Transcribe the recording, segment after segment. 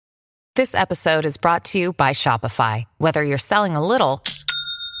This episode is brought to you by Shopify. Whether you're selling a little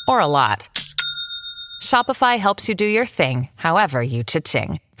or a lot, Shopify helps you do your thing, however you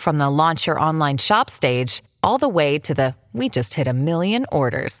cha-ching. From the launch your online shop stage, all the way to the we just hit 1 million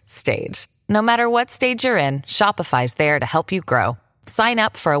orders stage. No matter what stage you're in, Shopify's there to help you grow. Sign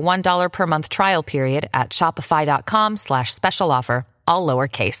up for a $1 per month trial period at shopify.com/special offer, all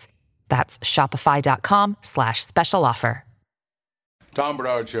lowercase. That's shopify.com/special offer. Tom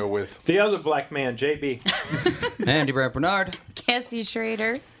Bernard Show with the other black man, JB. Andy Brant Bernard. Cassie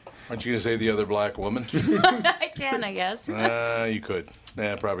Schrader. Aren't you going to say the other black woman? I can, I guess. You could.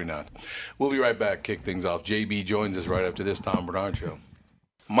 Nah, probably not. We'll be right back. Kick things off. JB joins us right after this Tom Bernard Show.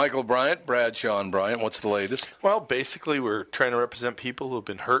 Michael Bryant, Bradshaw and Bryant, what's the latest? Well, basically, we're trying to represent people who have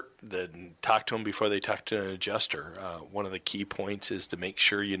been hurt, then talk to them before they talk to an adjuster. One of the key points is to make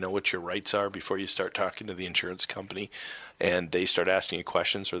sure you know what your rights are before you start talking to the insurance company, and they start asking you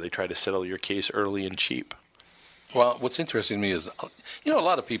questions or they try to settle your case early and cheap. Well, what's interesting to me is, a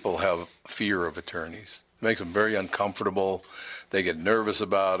lot of people have fear of attorneys. It makes them very uncomfortable. They get nervous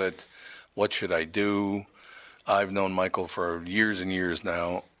about it. What should I do? I've known Michael for years and years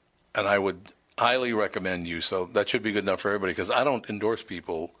now, and I would highly recommend you. So that should be good enough for everybody, because I don't endorse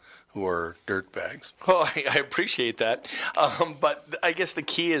people who are dirtbags. Well, I appreciate that. But I guess the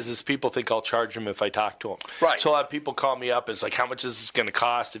key is people think I'll charge them if I talk to them. Right. So a lot of people call me up. It's like, how much is this going to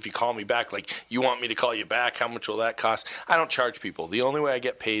cost if you call me back? Like, you want me to call you back? How much will that cost? I don't charge people. The only way I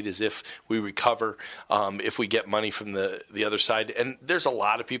get paid is if we recover, if we get money from the other side. And there's a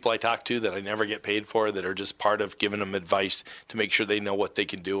lot of people I talk to that I never get paid for that are just part of giving them advice to make sure they know what they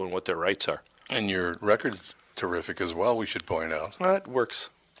can do and what their rights are. And your record's terrific as well, we should point out. Well, it works.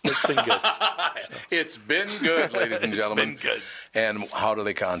 It's been good. It's been good, ladies and gentlemen. It's been good. And how do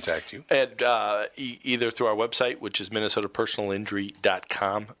they contact you? And either through our website, which is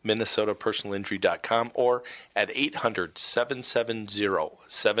minnesotapersonalinjury.com, minnesotapersonalinjury.com, or at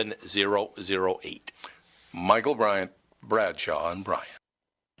 800-770-7008. Michael Bryant, Bradshaw and Bryant.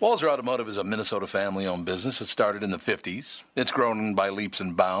 Walzer Automotive is a Minnesota family-owned business. It started in the 50s. It's grown by leaps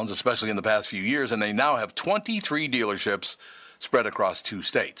and bounds, especially in the past few years, and they now have 23 dealerships spread across 2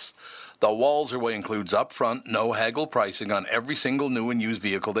 states. The Walzer way includes upfront, no haggle pricing on every single new and used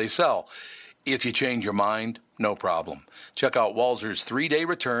vehicle they sell. If you change your mind, no problem. Check out Walzer's 3-day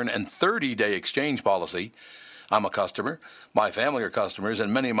return and 30-day exchange policy. I'm a customer. My family are customers,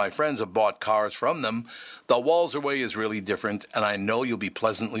 and many of my friends have bought cars from them. The Walzer way is really different, and I know you'll be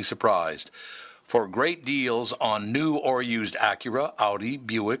pleasantly surprised. For great deals on new or used Acura, Audi,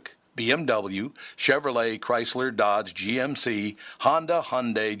 Buick, BMW, Chevrolet, Chrysler, Dodge, GMC, Honda,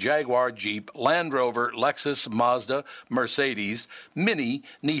 Hyundai, Jaguar, Jeep, Land Rover, Lexus, Mazda, Mercedes, Mini,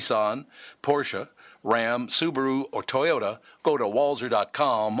 Nissan, Porsche, Ram, Subaru, or Toyota, go to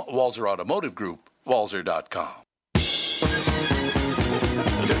Walzer.com, Walzer Automotive Group, Walzer.com.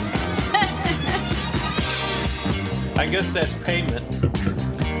 I guess that's payment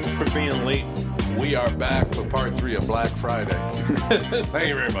for being late. We are back for part 3 of Black Friday. Thank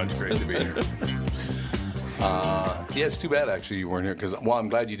you very much. Great to be here. Yeah, it's too bad, actually, you weren't here, because, well, I'm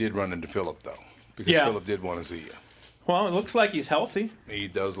glad you did run into Philip, though, because Philip did want to see you. Well, it looks like he's healthy. He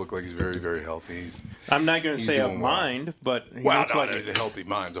does look like he's very, very healthy. I'm not going to say of mind, but he looks like he's a healthy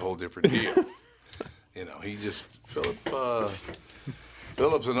mind's a whole different deal. He just, Philip's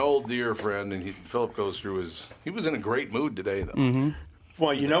an old dear friend, and Philip goes through he was in a great mood today, though. Mm-hmm.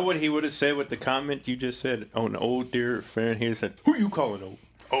 Well, you know what he would have said with the comment you just said? Oh, an old dear friend. He said, who you calling old?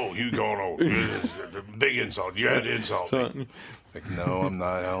 Oh, you calling old. Big insult. You had to insult me. Like, no, I'm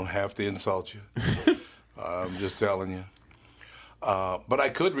not. I don't have to insult you. I'm just telling you. But I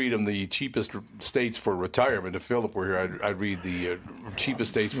could read him the cheapest states for retirement. If Philip were here, I'd read the cheapest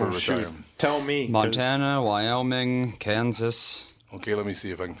states for retirement. Shoot. Tell me. Montana, Wyoming, Kansas. Okay, let me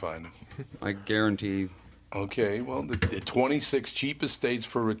see if I can find them. I guarantee. Okay, well, the 26 cheapest states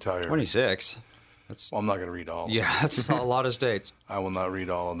for retirement. 26? Well, I'm not going to read all of them. Yeah, that's a lot of states. I will not read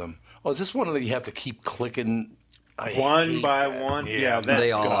all of them. Oh, is this one that you have to keep clicking? One by one? Yeah, that's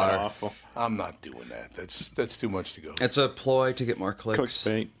they all are awful. I'm not doing that. That's too much to go. It's a ploy to get more clicks.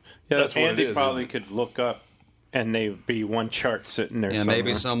 Clickbait. Yeah, that's what Andy it is, probably could look up, and there'd be one chart sitting there Yeah, somewhere.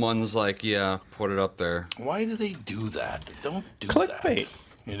 maybe someone's like, put it up there. Why do they do that? Don't do that. Clickbait.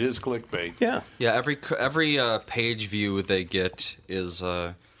 It is clickbait. Yeah. Yeah, every page view they get is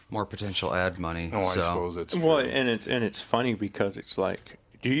more potential ad money. Oh, I suppose it's true. Well, and it's funny because it's like,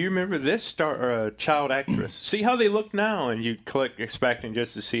 do you remember this child actress? See how they look now, and you click expecting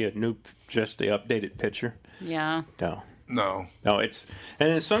just to see the updated picture. Yeah. No. And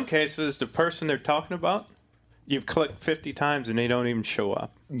in some cases, the person they're talking about, you've clicked 50 times and they don't even show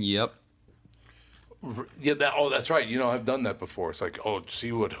up. Yep. Yeah, that's right. I've done that before. It's like,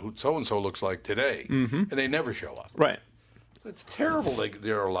 see what so-and-so looks like today. And they never show up. Right. It's terrible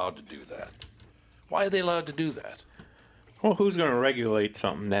they're allowed to do that. Why are they allowed to do that? Well, who's going to regulate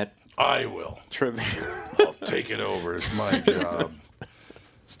something that I will. trivial? I'll take it over. It's my job.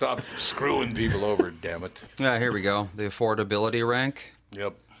 Stop screwing people over, damn it. Yeah, here we go. The affordability rank.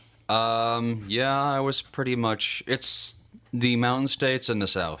 Yep. Yeah, I was pretty much. It's the mountain states in the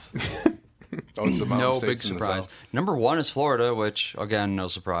South. It's the mountain No states big in the surprise. South. Number 1 is Florida, which again, no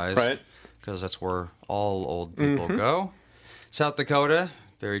surprise, Right. Because that's where all old people go. South Dakota,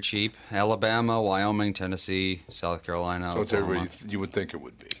 very cheap. Alabama, Wyoming, Tennessee, South Carolina. So it's Oklahoma. everybody you would think it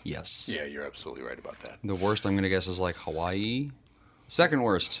would be. Yes. Yeah, you're absolutely right about that. The worst I'm going to guess is like Hawaii. Second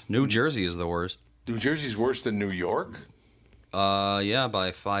worst. New Jersey is the worst. New Jersey's worse than New York? Yeah,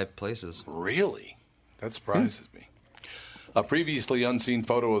 by 5 places. Really? That surprises me. A previously unseen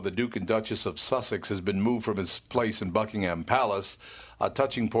photo of the Duke and Duchess of Sussex has been moved from its place in Buckingham Palace. A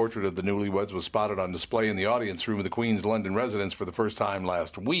touching portrait of the newlyweds was spotted on display in the audience room of the Queen's London residence for the first time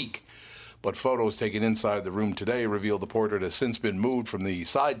last week. But photos taken inside the room today reveal the portrait has since been moved from the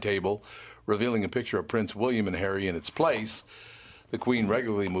side table, revealing a picture of Prince William and Harry in its place. The Queen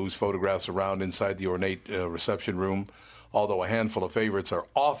regularly moves photographs around inside the ornate reception room, although a handful of favorites are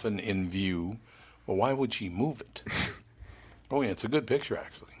often in view. Well, why would she move it? Oh, yeah, it's a good picture,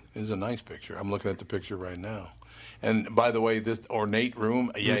 actually. It is a nice picture. I'm looking at the picture right now. And by the way, this ornate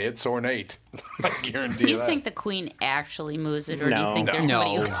room, yeah, it's ornate. I guarantee Do you that. think the Queen actually moves it, or do No. you think there's No.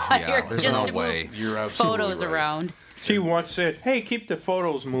 somebody who Yeah, hired there's just no to way. move You're absolutely photos right. around? She once said, "Hey, keep the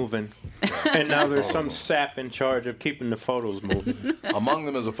photos moving," and now there's some sap in charge of keeping the photos moving. Among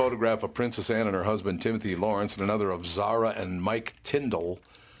them is a photograph of Princess Anne and her husband Timothy Lawrence, and another of Zara and Mike Tyndall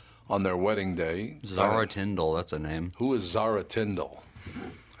on their wedding day. Zara Tyndall, that's a name. Who is Zara Tyndall?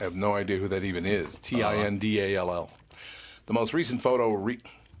 I have no idea who that even is. Tindall. The most recent photo. I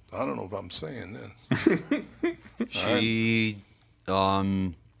don't know if I'm saying this.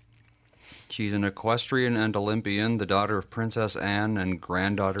 She's an equestrian and Olympian, the daughter of Princess Anne and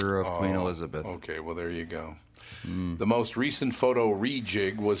granddaughter of Queen Elizabeth. Okay, well, there you go. The most recent photo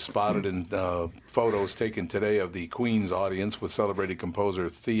rejig was spotted in photos taken today of the Queen's audience with celebrated composer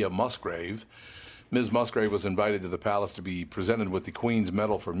Thea Musgrave. Ms. Musgrave was invited to the palace to be presented with the Queen's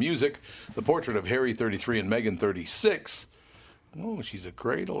Medal for Music. The portrait of Harry, 33, and Meghan, 36. Oh, she's a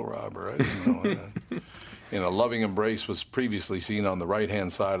cradle robber. I didn't know that. In a loving embrace was previously seen on the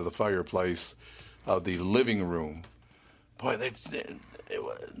right-hand side of the fireplace of the living room. Boy,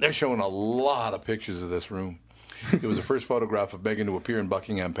 they're showing a lot of pictures of this room. It was the first photograph of Meghan to appear in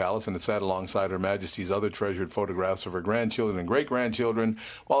Buckingham Palace, and it sat alongside Her Majesty's other treasured photographs of her grandchildren and great-grandchildren.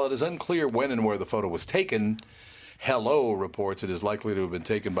 While it is unclear when and where the photo was taken, Hello reports it is likely to have been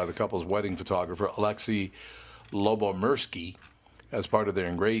taken by the couple's wedding photographer, Alexei Lobomirsky, as part of their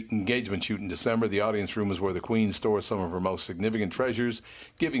engagement shoot in December. The audience room is where the Queen stores some of her most significant treasures,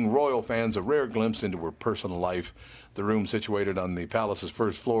 giving royal fans a rare glimpse into her personal life. The room, situated on the palace's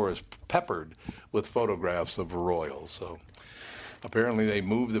first floor, is peppered with photographs of royals. So apparently they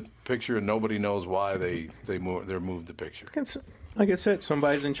moved the picture, and nobody knows why they moved the picture. Like I said,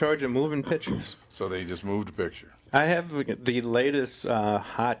 somebody's in charge of moving pictures. So they just moved the picture. I have the latest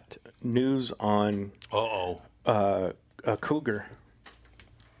hot news on a cougar.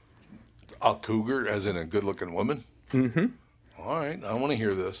 A cougar, as in a good-looking woman? Mm-hmm. All right, I want to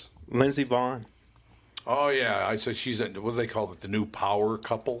hear this. Lindsey Vonn. Oh, yeah, I said she's, what do they call it, the new power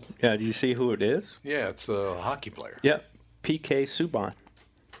couple? Yeah, do you see who it is? Yeah, it's a hockey player. Yep, PK Subban.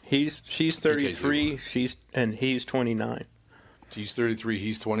 She's 33, he's 29. She's 33,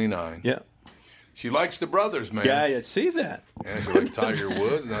 he's 29. Yeah. She likes the brothers, man. Yeah, I see that. And she likes Tiger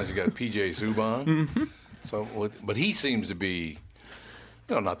Woods. Now she got PJ Subban. Mm-hmm. So, but he seems to be,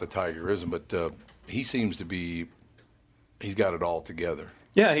 not that Tiger isn't, but he seems to be, he's got it all together.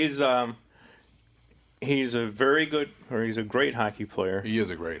 Yeah, he's a great hockey player. He is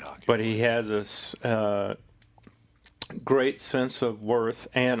a great hockey but player. He has a great sense of worth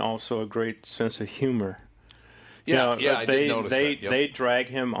and also a great sense of humor. Yeah, I did notice that. Yep. They drag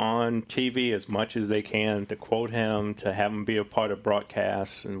him on TV as much as they can to quote him, to have him be a part of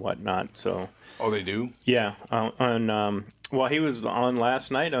broadcasts and whatnot. So. Oh, they do? Yeah. He was on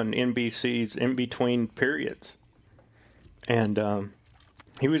last night on NBC's In Between Periods. And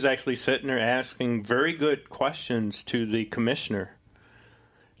he was actually sitting there asking very good questions to the commissioner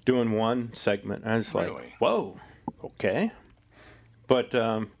doing one segment. I was like, Really? whoa, okay. But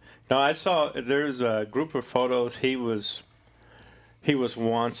no, I saw there's a group of photos. He was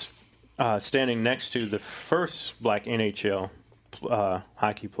once standing next to the first black NHL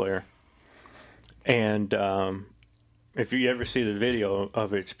hockey player. And if you ever see the video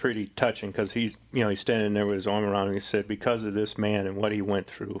of it, it's pretty touching because he's standing there with his arm around him. He said, because of this man and what he went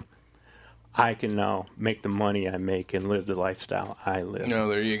through, I can now make the money I make and live the lifestyle I live. No,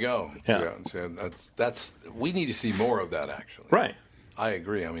 there you go. Yeah. So that's we need to see more of that, actually. Right. I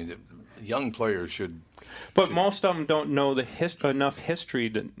agree. I mean, young players should. But most of them don't know enough history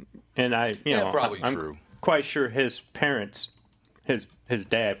to, and probably I'm true. quite sure his parents, his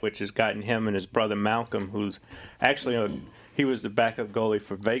dad, which has gotten him and his brother Malcolm, who's actually he was the backup goalie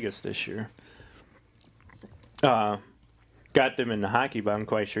for Vegas this year. Got them into hockey, but I'm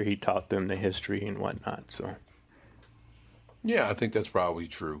quite sure he taught them the history and whatnot. So. Yeah, I think that's probably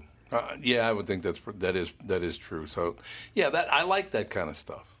true. I would think that is true. So, yeah, I like that kind of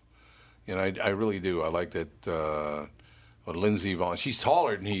stuff. I really do. I like that. Lindsey Vonn, she's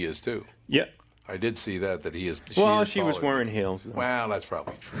taller than he is too. Yeah. I did see that he is. She was wearing heels. Though. Well, that's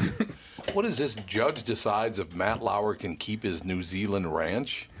probably true. What is this? Judge decides if Matt Lauer can keep his New Zealand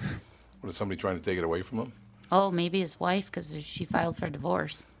ranch. What, is somebody trying to take it away from him? Oh, maybe his wife, because she filed for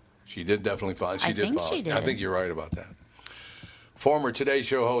divorce. She did definitely file. I think she did. I think you're right about that. Former Today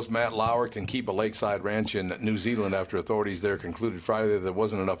Show host Matt Lauer can keep a lakeside ranch in New Zealand after authorities there concluded Friday that there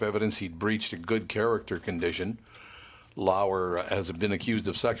wasn't enough evidence he'd breached a good character condition. Lauer has been accused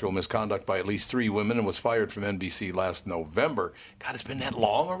of sexual misconduct by at least 3 women and was fired from NBC last November. God, it's been that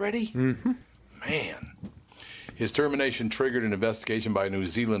long already? Mm-hmm. Man. His termination triggered an investigation by New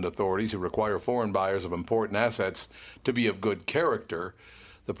Zealand authorities who require foreign buyers of important assets to be of good character.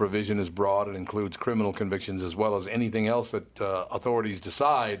 The provision is broad and includes criminal convictions as well as anything else that authorities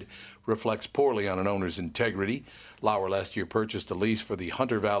decide reflects poorly on an owner's integrity. Lauer last year purchased a lease for the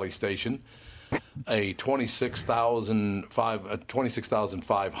Hunter Valley Station, a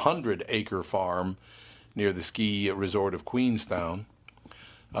 26,500 acre farm near the ski resort of Queenstown,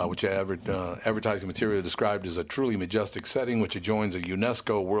 which advertising material described as a truly majestic setting which adjoins a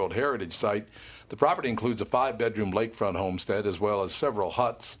UNESCO World Heritage Site. The property includes a 5-bedroom lakefront homestead as well as several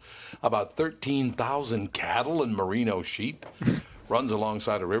huts, about 13,000 cattle and merino sheep, runs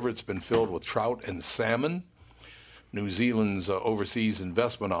alongside a river. It's been filled with trout and salmon. New Zealand's Overseas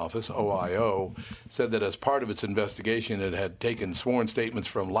Investment Office, OIO, said that as part of its investigation, it had taken sworn statements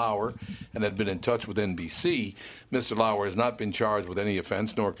from Lauer and had been in touch with NBC. Mr. Lauer has not been charged with any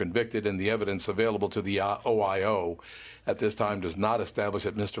offense nor convicted, and the evidence available to the OIO at this time does not establish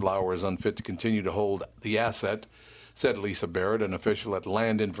that Mr. Lauer is unfit to continue to hold the asset, said Lisa Barrett, an official at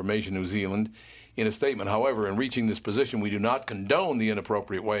Land Information New Zealand. In a statement, however, in reaching this position, we do not condone the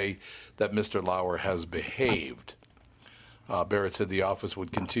inappropriate way that Mr. Lauer has behaved. Barrett said the office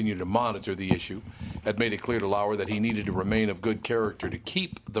would continue to monitor the issue, had made it clear to Lauer that he needed to remain of good character to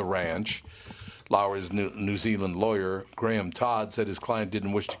keep the ranch. Lauer's New Zealand lawyer, Graham Todd, said his client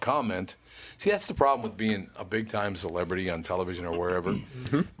didn't wish to comment. See, that's the problem with being a big-time celebrity on television or wherever.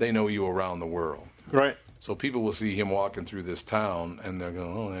 Mm-hmm. They know you around the world. Right. So people will see him walking through this town, and they're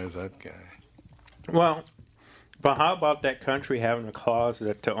going, oh, there's that guy. Well, but how about that country having a clause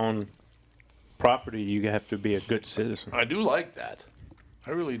that to own property, you have to be a good citizen? I do like that.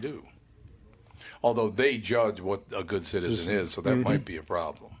 I really do. Although they judge what a good citizen is, so that might be a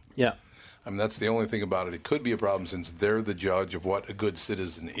problem. Yeah. I mean, that's the only thing about it. It could be a problem since they're the judge of what a good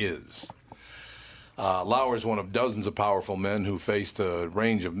citizen is. Lauer is one of dozens of powerful men who faced a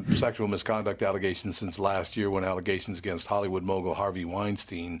range of sexual misconduct allegations since last year when allegations against Hollywood mogul Harvey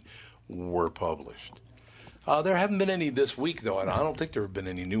Weinstein were published. There haven't been any this week, though, and I don't think there have been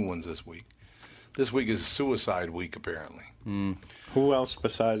any new ones this week. This week is Suicide Week, apparently. Mm. Who else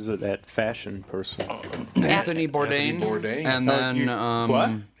besides that fashion person? Anthony Bourdain. Anthony Bourdain. And then... what?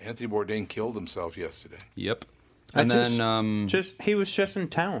 Anthony Bourdain killed himself yesterday. Yep. He was just in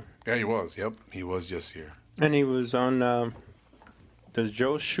town. Yeah, he was. Yep, he was just here. And he was on the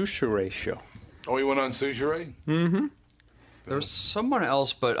Joe Souchere show. Oh, he went on Souchere? Mm-hmm. There was someone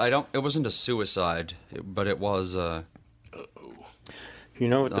else, but it wasn't a suicide, but it was... You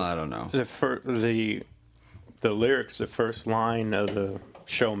know what? I don't know. The lyrics, the first line of the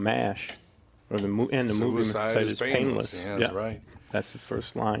show MASH, or the movie said is painless. Yeah, that's right. That's the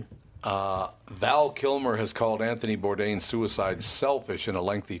first line. Val Kilmer has called Anthony Bourdain's suicide selfish in a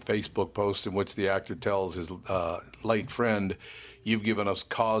lengthy Facebook post in which the actor tells his late friend, "You've given us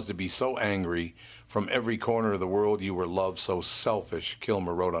cause to be so angry. From every corner of the world you were loved so selfish,"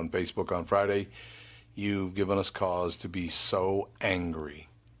 Kilmer wrote on Facebook on Friday. "You've given us cause to be so angry."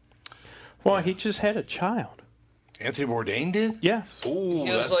 Well, he just had a child. Anthony Bourdain did? Yes. Ooh,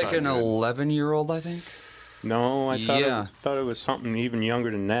 he was like an 11-year-old, I think. No, I thought it was something even younger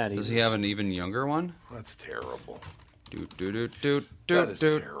than that. Does he have an even younger one? That's terrible. That is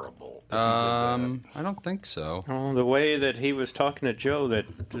terrible. I don't think so. Oh, the way that he was talking to Joe, that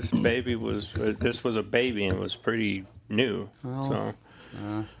this was a baby and was pretty new. Well, so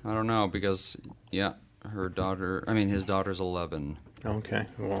I don't know because his daughter's 11. okay,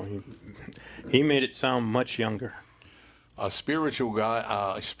 well he made it sound much younger. A spiritual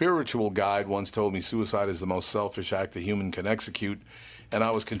guide once told me suicide is the most selfish act a human can execute, and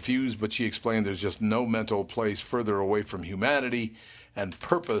I was confused, but she explained there's just no mental place further away from humanity and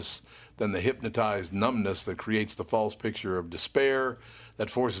purpose than the hypnotized numbness that creates the false picture of despair that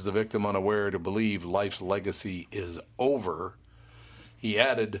forces the victim unaware to believe life's legacy is over. He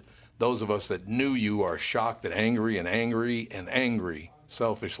added, those of us that knew you are shocked and angry,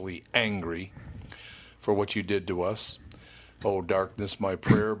 selfishly angry for what you did to us. Oh, darkness, my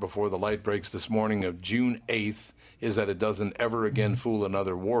prayer before the light breaks this morning of June 8th is that it doesn't ever again fool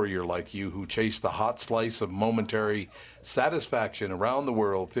another warrior like you who chased the hot slice of momentary satisfaction around the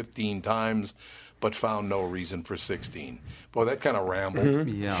world 15 times but found no reason for 16. Boy, that kind of rambled.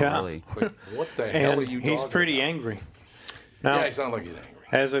 Mm-hmm. Yeah, really. Like, what the hell are you talking He's pretty about? angry. Now, Yeah, he sounds like he's angry.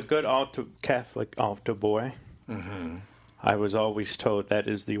 as a good Catholic altar boy, I was always told that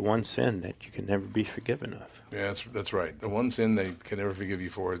is the one sin that you can never be forgiven of. Yeah, that's right. The one sin they can never forgive you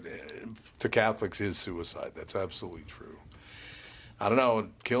for to Catholics is suicide. That's absolutely true. I don't know.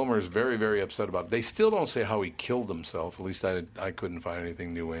 Kilmer's very, very upset about it. They still don't say how he killed himself. At least I couldn't find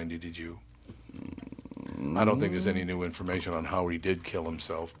anything new, Andy. Did you? I don't think there's any new information on how he did kill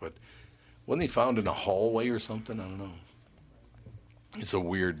himself, but wasn't he found in a hallway or something? I don't know. It's a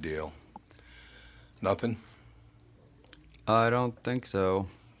weird deal. Nothing? I don't think so.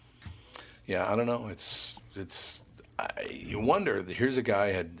 Yeah, I don't know. You wonder. Here's a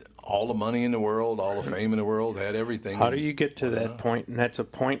guy had all the money in the world, all the fame in the world, had everything. How do you get to that point? And that's a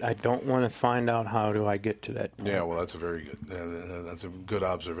point I don't want to find out. How do I get to that point? Yeah, well, that's a very good. That's a good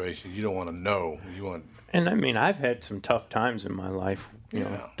observation. You don't want to know. You want. And I mean, I've had some tough times in my life. You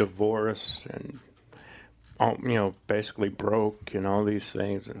know, divorce and basically broke and all these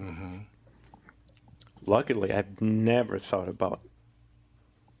things. And luckily, I've never thought about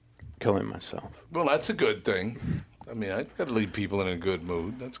killing myself. Well, that's a good thing. I mean, I've got to leave people in a good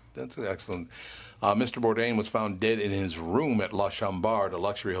mood. That's excellent. Mr. Bourdain was found dead in his room at La Chambard, a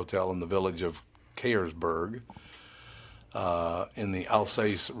luxury hotel in the village of Keyersburg, in the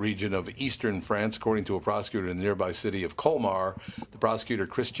Alsace region of eastern France, according to a prosecutor in the nearby city of Colmar. The prosecutor,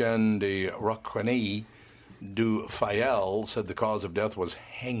 Christian de Rocquenay du Fayel, said the cause of death was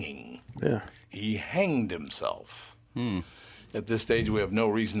hanging. Yeah. He hanged himself. At this stage, we have no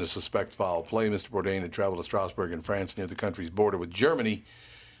reason to suspect foul play. Mr. Bourdain had traveled to Strasbourg in France near the country's border with Germany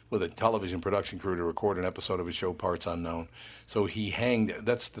with a television production crew to record an episode of his show, Parts Unknown. So he hanged.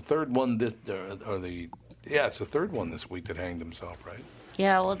 That's the third one, it's the third one this week that hanged himself, right?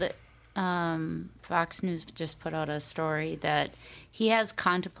 Yeah, well, Fox News just put out a story that he has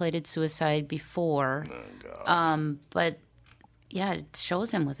contemplated suicide before. Oh, God. But, yeah, it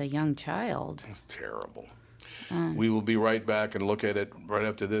shows him with a young child. It's terrible. We will be right back and look at it right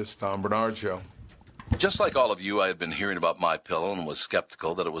after this Tom Bernard Show. Just like all of you, I had been hearing about MyPillow and was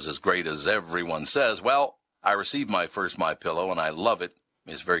skeptical that it was as great as everyone says. Well, I received my first MyPillow, and I love it.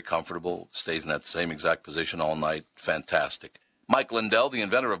 It's very comfortable, stays in that same exact position all night. Fantastic. Mike Lindell, the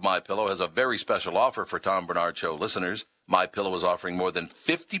inventor of MyPillow, has a very special offer for Tom Bernard Show listeners. MyPillow is offering more than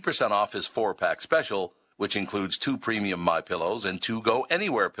 50% off his 4-pack special, which includes 2 premium MyPillows and 2 Go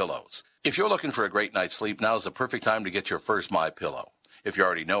Anywhere pillows. If you're looking for a great night's sleep, now's the perfect time to get your first MyPillow. If you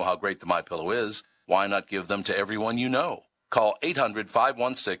already know how great the MyPillow is, why not give them to everyone you know? Call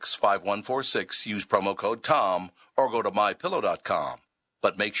 800-516-5146, use promo code TOM, or go to MyPillow.com.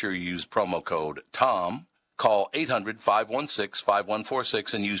 But make sure you use promo code TOM. Call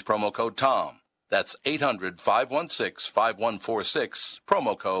 800-516-5146 and use promo code TOM. That's 800-516-5146,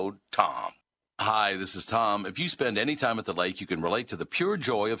 promo code TOM. Hi, this is Tom. If you spend any time at the lake, you can relate to the pure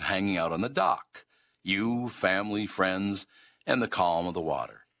joy of hanging out on the dock. You, family, friends, and the calm of the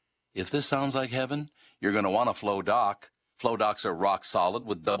water. If this sounds like heaven, you're going to want a Flow Dock. Flow Docks are rock solid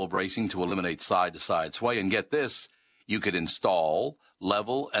with double bracing to eliminate side-to-side sway. And get this, you could install,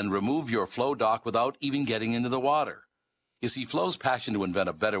 level, and remove your Flow Dock without even getting into the water. You see, Flow's passion to invent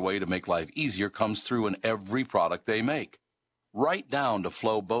a better way to make life easier comes through in every product they make. Right down to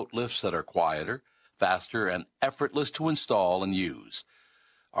Flow boat lifts that are quieter, faster, and effortless to install and use.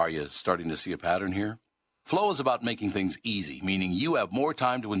 Are you starting to see a pattern here? Flow is about making things easy, meaning you have more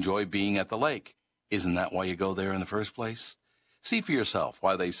time to enjoy being at the lake. Isn't that why you go there in the first place? See for yourself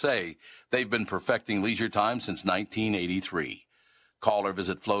why they say they've been perfecting leisure time since 1983. Call or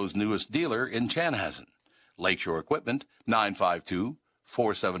visit Flow's newest dealer in Chanhassen. Lakeshore Equipment, 952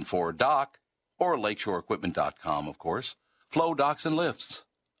 474-DOC, or lakeshoreequipment.com, of course. Flow Docks and Lifts.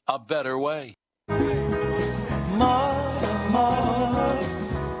 A better way. Mother,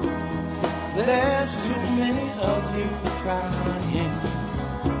 there's too many of you crying.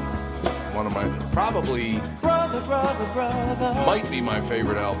 One of my, probably, Brother, might be my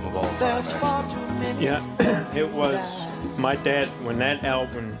favorite album of all time. there's far too many. Yeah, it was my dad, when that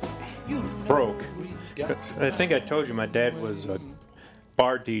album broke. I think I told you my dad was a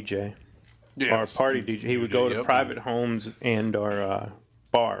bar DJ, or party DJ. He would go to private homes and or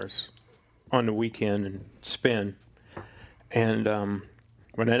bars on the weekend and spin. And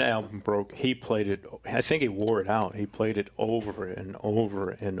when that album broke, he played it. I think he wore it out. He played it over and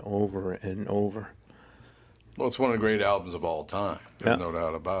over and over and over. Well, it's one of the great albums of all time. There's no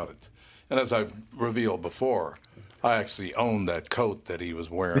doubt about it. And as I've revealed before, I actually owned that coat that he was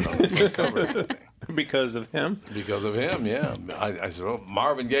wearing on the cover of the thing. Because of him? Because of him, yeah. I said, oh,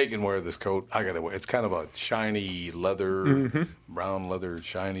 Marvin Gaye can wear this coat. I got to wear it. It's kind of a shiny leather, brown leather,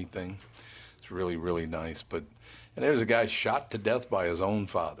 shiny thing. It's really, really nice. And there's a guy shot to death by his own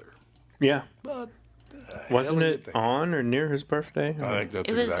father. Yeah. But wasn't it on or near his birthday? I think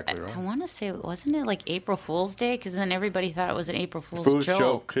that's exactly right. I want to say, wasn't it like April Fool's Day? Because then everybody thought it was an April Fool's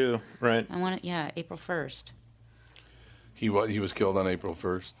joke. Too, right? April 1st. He was killed on April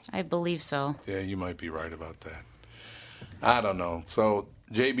 1st? I believe so. Yeah, you might be right about that. I don't know. So,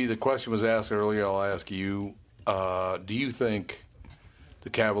 JB, the question was asked earlier. I'll ask you, do you think the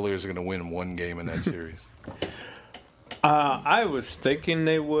Cavaliers are going to win one game in that series? I was thinking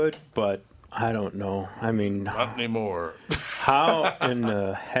they would, but I don't know. I mean, not anymore. How in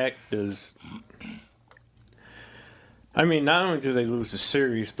the heck does... I mean, not only do they lose the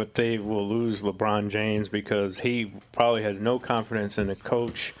series, but they will lose LeBron James because he probably has no confidence in a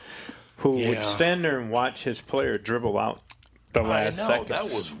coach who would stand there and watch his player dribble out the last seconds. That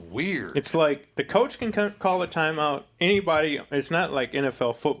was weird. It's like the coach can call a timeout. Anybody, it's not like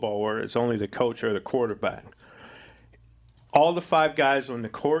NFL football where it's only the coach or the quarterback. All the 5 guys on the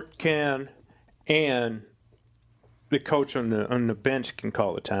court can, and the coach on the bench can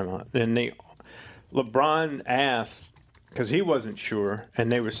call a timeout. And LeBron asked, because he wasn't sure, and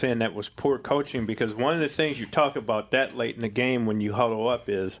they were saying that was poor coaching because one of the things you talk about that late in the game when you huddle up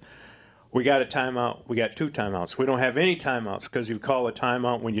is, we got a timeout, we got 2 timeouts. We don't have any timeouts because you call a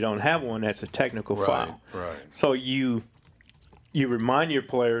timeout when you don't have one, that's a technical foul. Right. So you remind your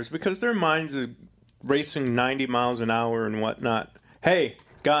players, because their minds are racing 90 miles an hour and whatnot, hey,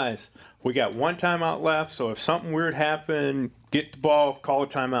 guys, we got 1 timeout left, so if something weird happened, get the ball, call a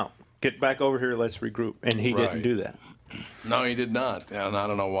timeout. Get back over here, let's regroup. And he didn't do that. No, he did not, and I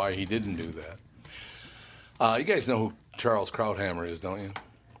don't know why he didn't do that. You guys know who Charles Krauthammer is, don't you?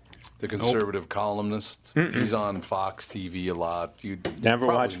 The conservative columnist. He's on Fox TV a lot. You never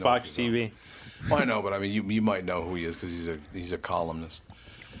watched Fox TV? Well, I know, but I mean, you might know who he is because he's a columnist.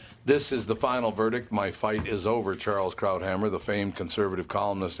 This is the final verdict. My fight is over. Charles Krauthammer, the famed conservative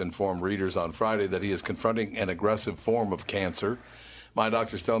columnist, informed readers on Friday that he is confronting an aggressive form of cancer. My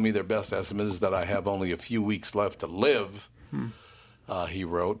doctors tell me their best estimate is that I have only a few weeks left to live, he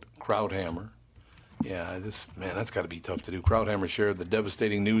wrote. Krauthammer. Yeah, that's got to be tough to do. Krauthammer shared the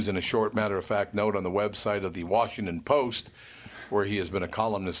devastating news in a short matter-of-fact note on the website of the Washington Post, where he has been a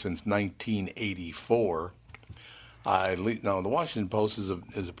columnist since 1984. The Washington Post is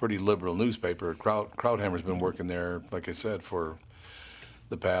a pretty liberal newspaper. Krauthammer's been working there, like I said, for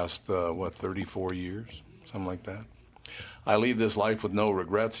the past, 34 years, something like that. I leave this life with no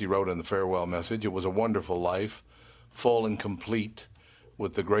regrets, he wrote in the farewell message. It was a wonderful life, full and complete,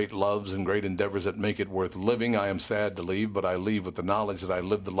 with the great loves and great endeavors that make it worth living. I am sad to leave, but I leave with the knowledge that I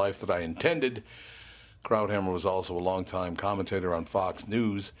lived the life that I intended. Krauthammer was also a longtime commentator on Fox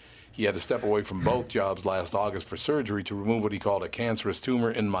News. He had to step away from both jobs last August for surgery to remove what he called a cancerous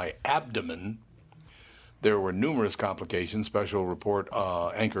tumor in my abdomen. There were numerous complications. Special report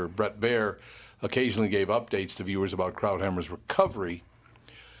anchor Brett Baer occasionally gave updates to viewers about Krauthammer's recovery.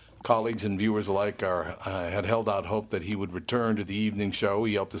 Colleagues and viewers alike had held out hope that he would return to the evening show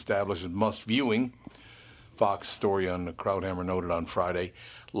he helped establish as must-viewing. Fox story on Krauthammer noted on Friday.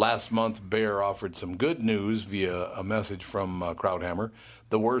 Last month, Baer offered some good news via a message from Krauthammer.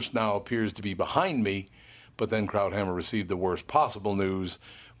 The worst now appears to be behind me, but then Krauthammer received the worst possible news.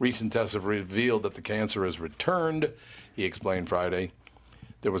 Recent tests have revealed that the cancer has returned, he explained Friday.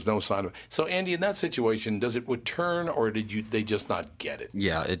 There was no sign of it. So, Andy, in that situation, does it return, or they just not get it?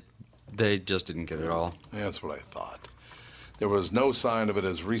 Yeah, they just didn't get it all. Yeah, that's what I thought. There was no sign of it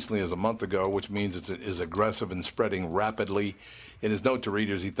as recently as a month ago, which means it is aggressive and spreading rapidly. In his note to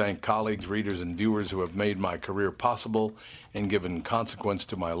readers, he thanked colleagues, readers, and viewers who have made my career possible and given consequence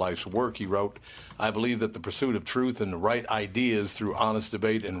to my life's work. He wrote, I believe that the pursuit of truth and the right ideas through honest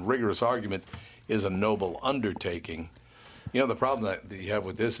debate and rigorous argument is a noble undertaking. You know, the problem that you have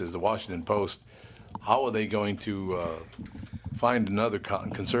with this is the Washington Post, how are they going to find another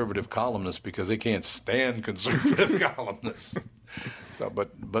conservative columnist because they can't stand conservative columnists? So,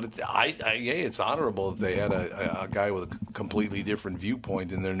 but it's honorable that they had a guy with a completely different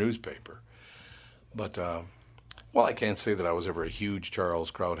viewpoint in their newspaper. But, well, I can't say that I was ever a huge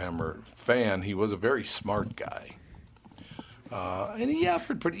Charles Krauthammer fan. He was a very smart guy. And he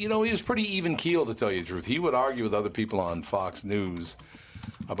offered he was pretty even-keeled, to tell you the truth. He would argue with other people on Fox News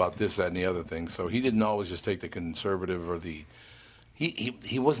about this, that, and the other thing. So he didn't always just take the conservative or the...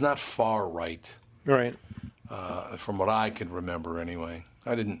 He was not far right. Right. From what I can remember, anyway.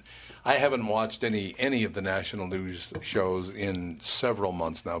 I haven't watched any of the national news shows in several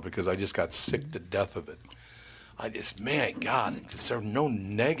months now because I just got sick to death of it. Man, God, there's no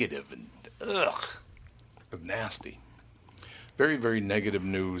negative and it's nasty. Very, very negative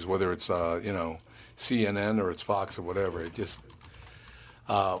news, whether it's CNN or it's Fox or whatever. It just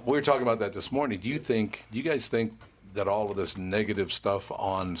we were talking about that this morning. Do you guys think that all of this negative stuff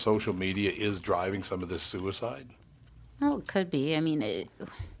on social media is driving some of this suicide? Well, it could be. I mean, it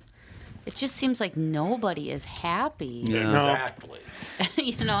just seems like nobody is happy. Yeah. Exactly.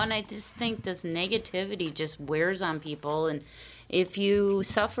 And I just think this negativity just wears on people. And if you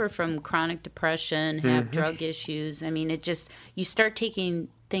suffer from chronic depression, have drug issues, I mean, you start taking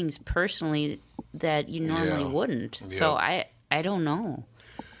things personally that you normally wouldn't. Yeah. So I don't know.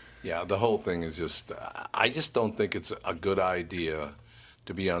 Yeah, the whole thing is just, I just don't think it's a good idea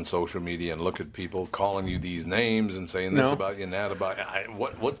to be on social media and look at people calling you these names and saying this about you and that about you.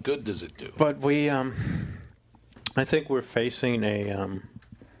 What good does it do? But I think we're facing a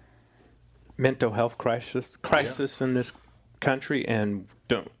mental health crisis in this country, and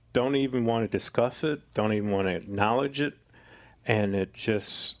don't even want to discuss it, don't even want to acknowledge it, and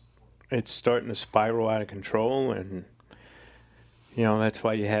it's starting to spiral out of control. And that's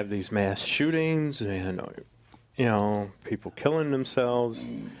why you have these mass shootings and, people killing themselves.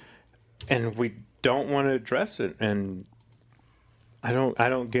 And we don't want to address it. And I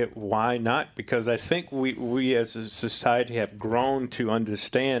don't get why not, because I think we as a society have grown to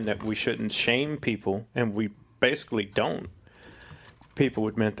understand that we shouldn't shame people, and we basically don't. People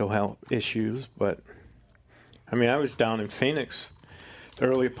with mental health issues. But, I mean, I was down in Phoenix the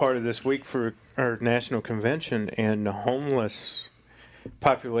early part of this week for our national convention, and the homeless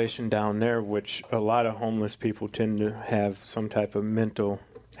population down there, which a lot of homeless people tend to have some type of mental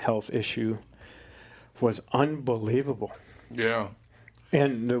health issue, was unbelievable. Yeah.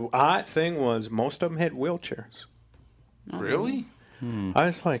 And the odd thing was most of them had wheelchairs. Really? I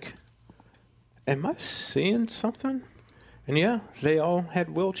was like, am I seeing something? And yeah, they all had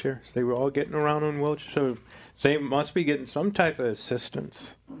wheelchairs. They were all getting around on wheelchairs. So they must be getting some type of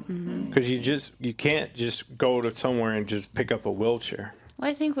assistance. Because you can't just go to somewhere and just pick up a wheelchair. Well,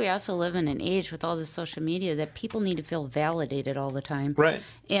 I think we also live in an age with all this social media that people need to feel validated all the time. Right.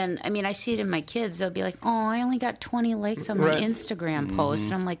 And, I mean, I see it in my kids. They'll be like, oh, I only got 20 likes on my Instagram post.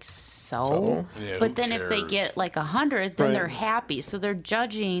 And I'm like, so? Yeah, but then if they get like 100, then they're happy. So they're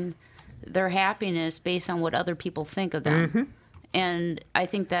judging their happiness based on what other people think of them. And I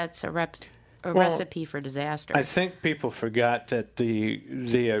think that's a recipe for disaster. I think people forgot that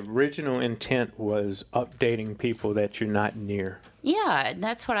the original intent was updating people that you're not near. Yeah,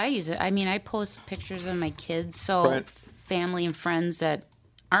 that's what I use it. I mean, I post pictures of my kids, so family and friends that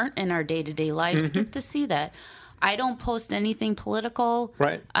aren't in our day-to-day lives get to see that. I don't post anything political.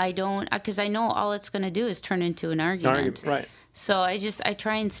 Right. I don't, because I know all it's going to do is turn into an argument. Right. So I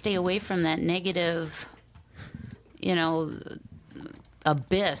try and stay away from that negative,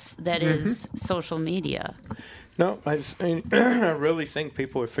 abyss that is social media. No, I really think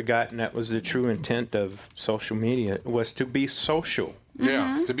people have forgotten that was the true intent of social media, was to be social.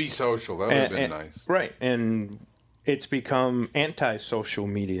 Yeah, to be social. That would have been nice. Right, and it's become anti-social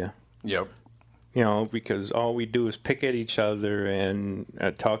media. Yep. Because all we do is pick at each other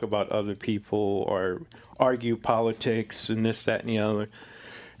and talk about other people or argue politics and this, that, and the other.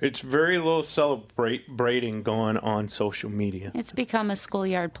 It's very little celebrating going on social media. It's become a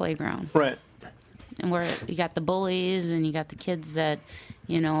schoolyard playground. Right. And where you got the bullies and you got the kids that,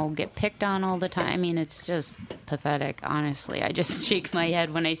 get picked on all the time. I mean, it's just pathetic, honestly. I just shake my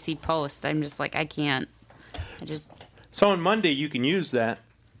head when I see posts. I'm just like, I can't. So on Monday, you can use that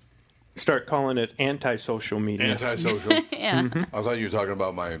start calling it anti-social media. Antisocial. Yeah. I thought you were talking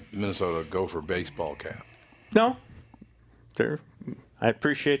about my Minnesota Gopher baseball cap. No, I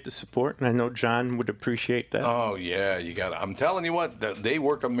appreciate the support, and I know John would appreciate that. Oh, yeah, you got it. I'm telling you what, they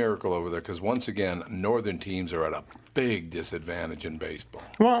work a miracle over there because, once again, northern teams are at a big disadvantage in baseball.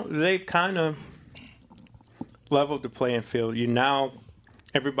 Well, they kind of leveled the playing field.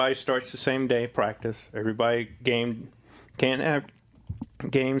 Everybody starts the same day practice. Everybody can't have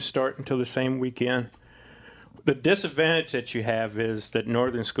games start until the same weekend. The disadvantage that you have is that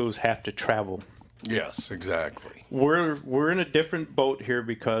northern schools have to travel. Yes, exactly. We're in a different boat here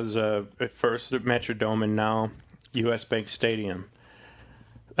because at first the Metrodome and now U.S. Bank Stadium.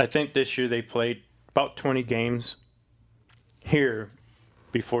 I think this year they played about 20 games here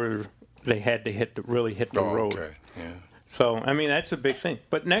before they had to hit the road. Okay, yeah. So, I mean, that's a big thing.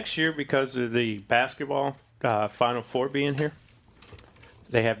 But next year, because of the basketball Final Four being here,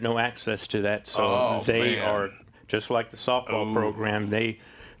 they have no access to that. So they are, just like the softball program,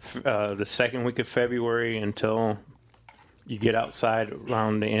 the second week of February until you get outside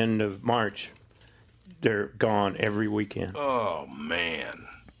around the end of March, they're gone every weekend. Oh, man.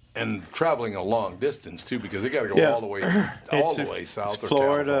 And traveling a long distance, too, because they got to go all the way south of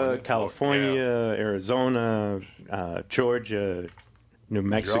Florida, California, Arizona, Georgia, New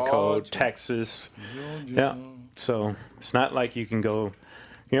Mexico, Texas. Yeah. So it's not like you can go,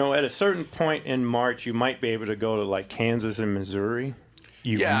 at a certain point in March, you might be able to go to like Kansas and Missouri.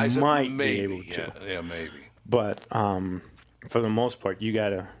 You might be able to. Yeah, maybe. But for the most part, you got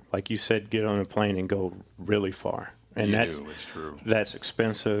to, like you said, get on a plane and go really far. And it's true. That's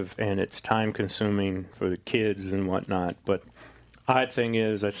expensive and it's time consuming for the kids and whatnot. But odd thing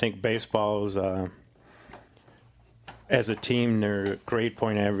is, I think baseball is, as a team, their grade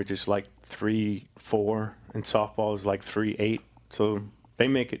point average is like 3.4, and softball is like 3.8. So they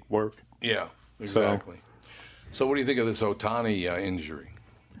make it work. Yeah, exactly. So what do you think of this Ohtani injury?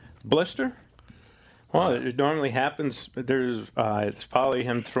 Blister? Well, it normally happens. It's probably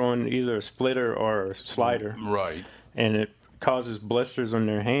him throwing either a splitter or a slider. Right. And it causes blisters on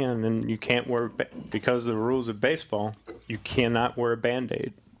their hand, and you can't wear, because of the rules of baseball, you cannot wear a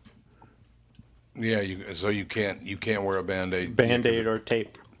Band-Aid. Yeah, so you can't wear a Band-Aid. Band-Aid or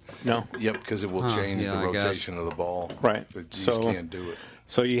tape. No. Yep, because it will change the rotation of the ball. Right. You just can't do it.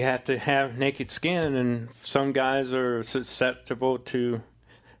 So you have to have naked skin, and some guys are susceptible to,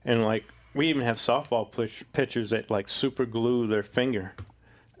 and like we even have softball pitchers that like super glue their finger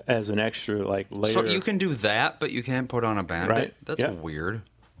as an extra like layer. So you can do that, but you can't put on a Band-Aid? Right. That's weird.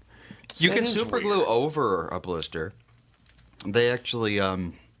 You can super glue over a blister. They actually,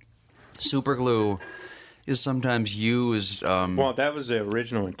 super glue is sometimes used. Well, that was the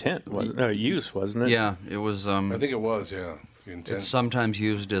original intent, use, wasn't it? Yeah, it was. I think it was, yeah. It's sometimes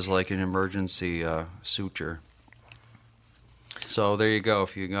used as like an emergency suture. So there you go.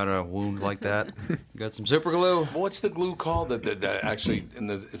 If you got a wound like that, you got some super glue. What's the glue called? That actually,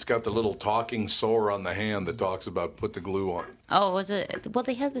 it's got the little talking sore on the hand that talks about put the glue on. Oh, was it? Well,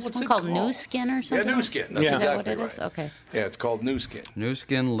 they had this one called New Skin or something. Yeah, New Skin. That's exactly Is that what it right. is? Okay. Yeah, it's called New Skin. New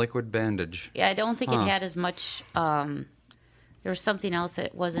Skin liquid bandage. Yeah, I don't think it had as much. There was something else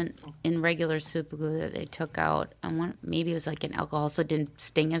that wasn't in regular super glue that they took out. Maybe it was like an alcohol, so it didn't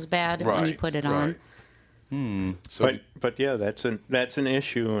sting as bad when you put it on. So but yeah, that's an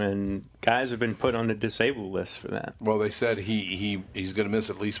issue, and guys have been put on the disabled list for that. Well, they said he's going to miss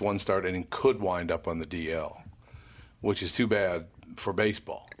at least one start and he could wind up on the DL, which is too bad for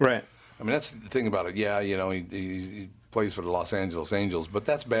baseball. Right. I mean, that's the thing about it. Yeah, he plays for the Los Angeles Angels, but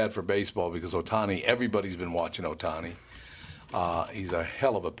that's bad for baseball because Ohtani, everybody's been watching Ohtani. He's a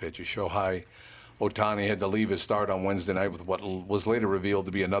hell of a pitcher. Shohei Ohtani had to leave his start on Wednesday night with what was later revealed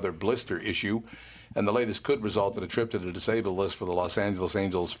to be another blister issue, and the latest could result in a trip to the disabled list for the Los Angeles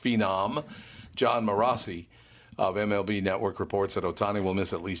Angels phenom. John Marassi of MLB Network reports that Ohtani will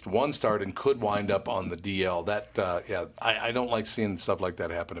miss at least one start and could wind up on the DL. I don't like seeing stuff like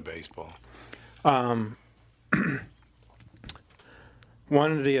that happen in baseball. One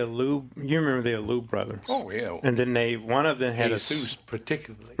of the you remember the Alou brothers? Oh yeah. And then one of them had Jesus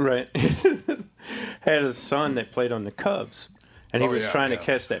particularly. Right. had a son that played on the Cubs, and he was trying to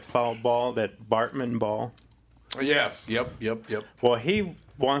catch that foul ball, that Bartman ball. Yes. Yep. Well, he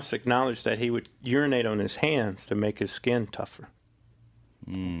once acknowledged that he would urinate on his hands to make his skin tougher.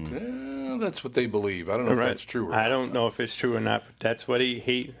 That's what they believe. I don't know if that's true or not. I don't know if it's true or not, but that's what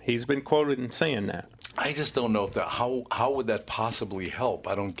he's been quoted in saying that. I just don't know if that. How would that possibly help?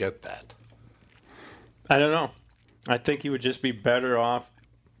 I don't get that. I don't know. I think he would just be better off.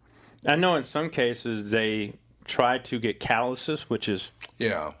 I know in some cases they try to get calluses, which is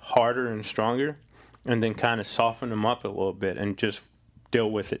Yeah. harder and stronger, and then kind of soften them up a little bit and just deal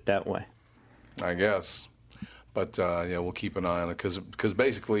with it that way. I guess. But, we'll keep an eye on it because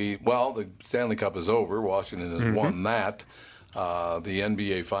basically, the Stanley Cup is over. Washington has won that. The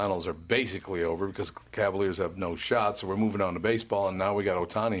NBA Finals are basically over because Cavaliers have no shot, so we're moving on to baseball, and now we got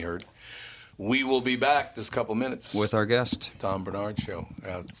Ohtani hurt. We will be back just a couple of minutes. With our guest. Tom Bernard Show.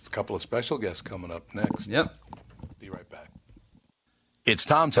 A couple of special guests coming up next. Yep. Be right back. It's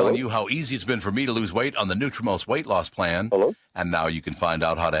Tom telling you how easy it's been for me to lose weight on the Nutrimost weight loss plan. Hello? And now you can find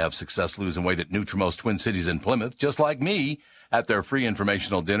out how to have success losing weight at Nutrimost Twin Cities in Plymouth, just like me, at their free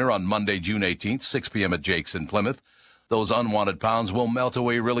informational dinner on Monday, June 18th, 6 p.m. at Jake's in Plymouth. Those unwanted pounds will melt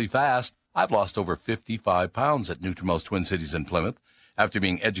away really fast. I've lost over 55 pounds at Nutrimost Twin Cities in Plymouth after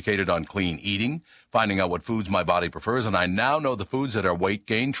being educated on clean eating, finding out what foods my body prefers, and I now know the foods that are weight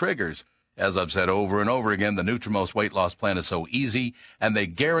gain triggers. As I've said over and over again, the Nutrimost weight loss plan is so easy, and they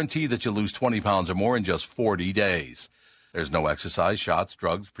guarantee that you'll lose 20 pounds or more in just 40 days. There's no exercise, shots,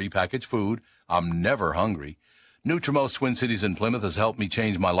 drugs, prepackaged food. I'm never hungry. Nutrimost Twin Cities in Plymouth has helped me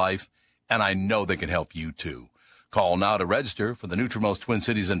change my life, and I know they can help you too. Call now to register for the Nutrimost Twin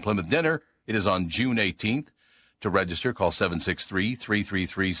Cities in Plymouth dinner. It is on June 18th. To register, call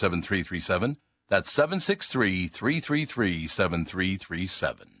 763-333-7337. That's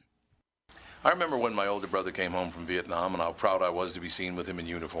 763-333-7337. I remember when my older brother came home from Vietnam and how proud I was to be seen with him in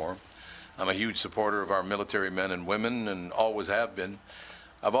uniform. I'm a huge supporter of our military men and women and always have been.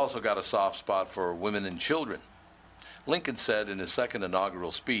 I've also got a soft spot for women and children. Lincoln said in his second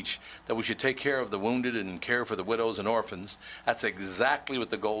inaugural speech that we should take care of the wounded and care for the widows and orphans. That's exactly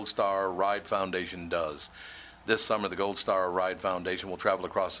what the Gold Star Ride Foundation does. This summer, the Gold Star Ride Foundation will travel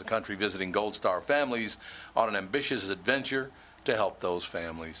across the country visiting Gold Star families on an ambitious adventure to help those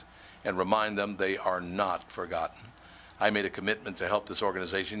families and remind them they are not forgotten. I made a commitment to help this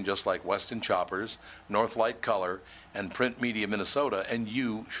organization just like Weston Choppers, Northlight Color, and Print Media Minnesota, and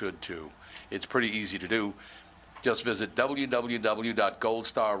you should too. It's pretty easy to do. Just visit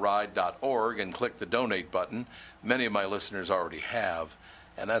www.goldstarride.org and click the donate button. Many of my listeners already have,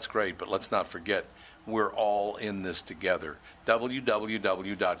 and that's great, but let's not forget, we're all in this together.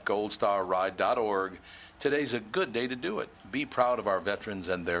 www.goldstarride.org. Today's a good day to do it. Be proud of our veterans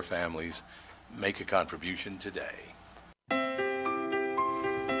and their families. Make a contribution today.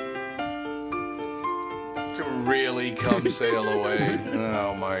 To really come sail away.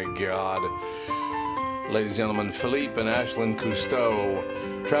 Oh, my God. Ladies and gentlemen, Philippe and Ashlan Cousteau,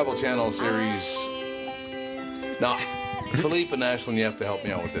 Travel Channel series. Now, Philippe and Ashlan, you have to help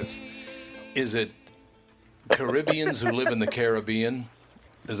me out with this. Is it Caribbeans who live in the Caribbean?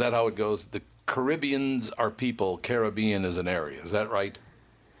 Is that how it goes? The Caribbeans are people, Caribbean is an area. Is that right?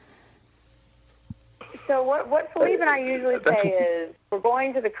 So what Philippe and I usually say is we're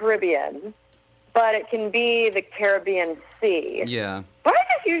going to the Caribbean, but it can be the Caribbean Sea. Yeah. But I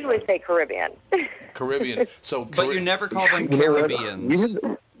just usually say Caribbean. Caribbean. So, But you never call them Caribbeans.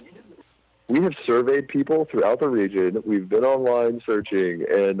 We have surveyed people throughout the region. We've been online searching,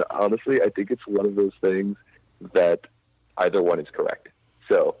 and honestly, I think it's one of those things that either one is correct.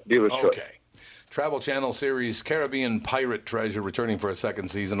 So, dealer's choice. Okay. Travel Channel series Caribbean Pirate Treasure returning for a second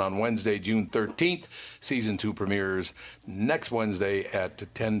season on Wednesday, June 13th. Season 2 premieres next Wednesday at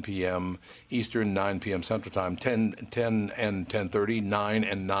 10 p.m. Eastern, 9 p.m. Central Time, 10 and 10:30, 9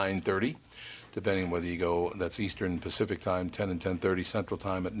 and 9:30. Depending on whether you go, that's Eastern Pacific Time, 10 and 10:30, Central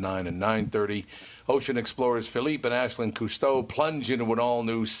Time at 9 and 9:30. Ocean explorers Philippe and Ashlan Cousteau plunge into an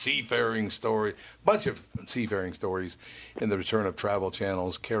all-new seafaring story, bunch of seafaring stories in the return of Travel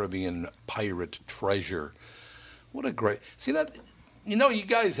Channel's Caribbean Pirate Treasure. What a great... See, that, you know, you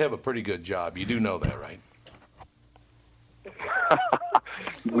guys have a pretty good job. You do know that, right?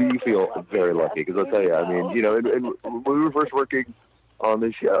 We feel very lucky, because I'll tell you, I mean, you know, and when we were first working on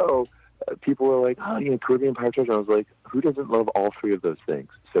the show, people were like, oh, you know, Caribbean Pirate Treasure. I was like, who doesn't love all three of those things?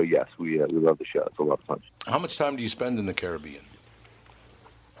 So, yes, we love the show. It's a lot of fun. How much time do you spend in the Caribbean?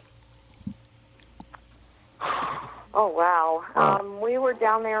 Oh, wow. We were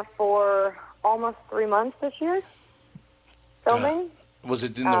down there for almost 3 months this year, filming. Was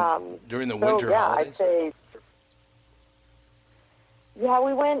it in the, during the winter holidays? I'd say... Yeah,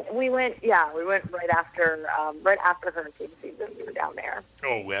 we went right after hurricane season. We were down there.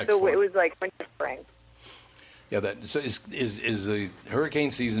 Oh, excellent. So it was like winter, spring. Yeah, so is the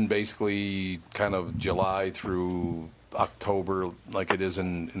hurricane season basically kind of July through October like it is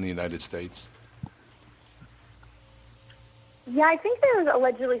in the United States? Yeah, I think theirs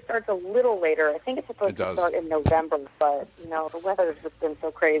allegedly starts a little later. I think it's supposed to start in November, but, you know, the weather's just been so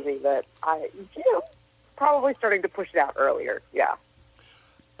crazy that probably starting to push it out earlier, yeah.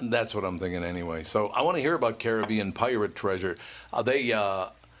 That's what I'm thinking anyway. So I want to hear about Caribbean pirate treasure. Are they, I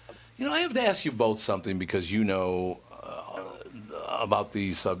have to ask you both something because you know about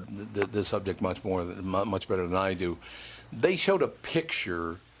the subject much better than I do. They showed a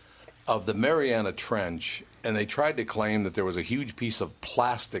picture of the Mariana Trench, and they tried to claim that there was a huge piece of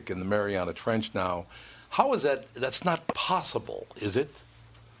plastic in the Mariana Trench now. How is that? That's not possible, is it?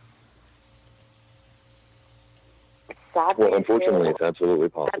 Well, unfortunately, it's absolutely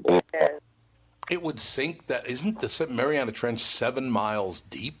possible. It would sink that. Isn't the Mariana Trench 7 miles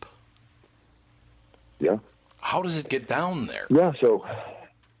deep? Yeah. How does it get down there? Yeah, so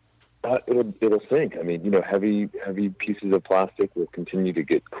it'll sink. I mean, heavy pieces of plastic will continue to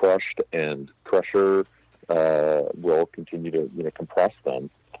get crushed, and crusher will continue to compress them.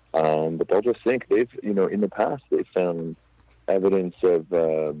 But they'll just sink. They've in the past they've found evidence of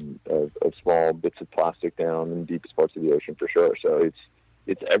small bits of plastic down in the deepest parts of the ocean for sure. So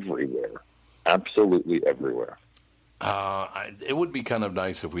it's everywhere, absolutely everywhere. It would be kind of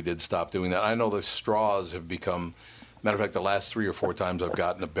nice if we did stop doing that. I know the straws have become. Matter of fact, the last 3 or 4 times I've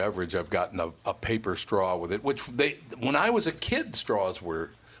gotten a beverage, I've gotten a paper straw with it. Which when I was a kid, straws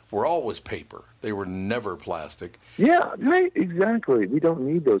were always paper. They were never plastic. Yeah, right. Exactly. We don't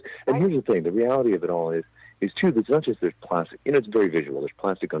need those. And here's the thing: the reality of it all is too. It's not just there's plastic. It's very visual. There's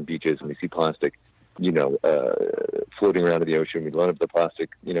plastic on beaches, and we see plastic, floating around in the ocean. We load up the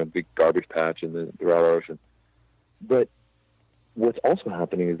plastic, big garbage patch in the Royal Ocean. But what's also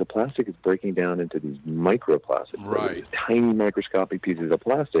happening is the plastic is breaking down into these microplastics, right? Tiny microscopic pieces of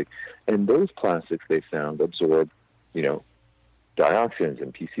plastic, and those plastics they found absorb, dioxins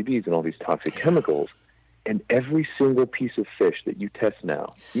and PCBs and all these toxic chemicals. And every single piece of fish that you test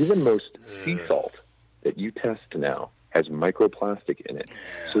now, even most sea salt that you test now, has microplastic in it.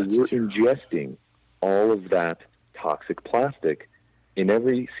 So we're ingesting all of that toxic plastic in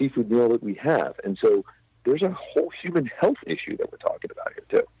every seafood meal that we have, and so there's a whole human health issue that we're talking about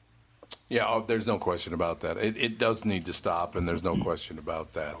here, too. Yeah, there's no question about that. It does need to stop, and there's no question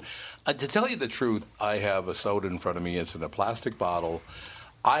about that. To tell you the truth, I have a soda in front of me. It's in a plastic bottle.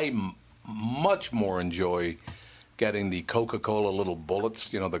 I much more enjoy getting the Coca-Cola little bullets,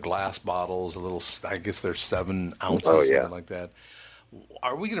 the glass bottles, I guess they're 7 ounces, something like that.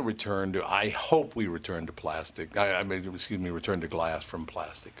 Are we going to return to, I hope we return to plastic. Return to glass from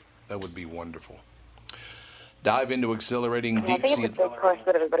plastic. That would be wonderful. Dive into exhilarating deep sea. I think it's a big push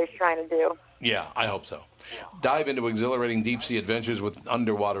that everybody's trying to do. Yeah, I hope so. Dive into exhilarating deep sea adventures with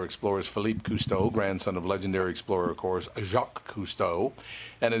underwater explorers Philippe Cousteau, grandson of legendary explorer, of course, Jacques Cousteau,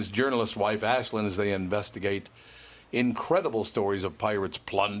 and his journalist wife Ashlan, as they investigate incredible stories of pirates'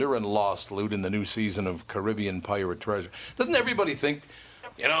 plunder and lost loot in the new season of Caribbean Pirate Treasure. Doesn't everybody think,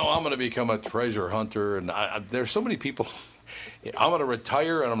 I'm going to become a treasure hunter? And there's so many people. I'm going to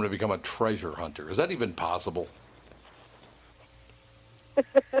retire and I'm going to become a treasure hunter. Is that even possible?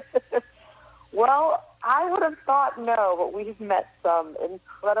 Well, I would have thought no, but we've met some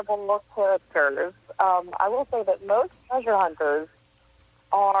incredible characters. I will say that most treasure hunters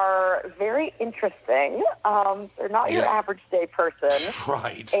are very interesting. They're not your average day person.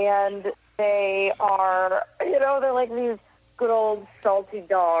 Right. And they are, they're like these good old salty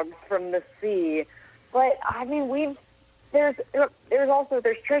dogs from the sea. But, I mean, there's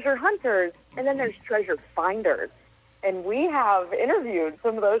treasure hunters, and then there's treasure finders. And we have interviewed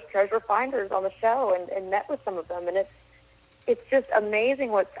some of those treasure finders on the show and met with some of them. And it's just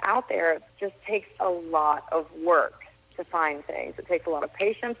amazing what's out there. It just takes a lot of work to find things. It takes a lot of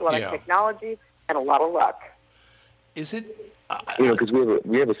patience, a lot of technology, and a lot of luck. Is it? Because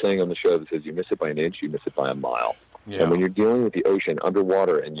we have a saying on the show that says you miss it by an inch, you miss it by a mile. Yeah. And when you're dealing with the ocean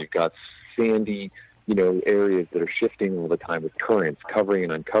underwater and you've got sandy, areas that are shifting all the time with currents, covering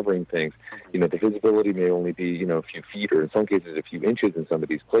and uncovering things. The visibility may only be, a few feet or in some cases a few inches in some of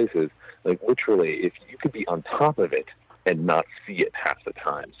these places. Like literally, if you could be on top of it and not see it half the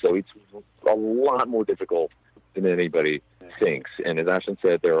time. So it's a lot more difficult than anybody thinks. And as Ashlan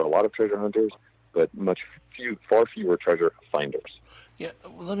said, there are a lot of treasure hunters, but far fewer treasure finders. Yeah,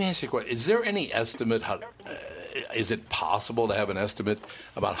 well, let me ask you a question. Is there any estimate? Is it possible to have an estimate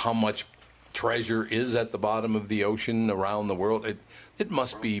about how much treasure is at the bottom of the ocean around the world? It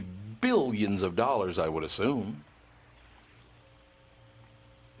must be billions of dollars, I would assume.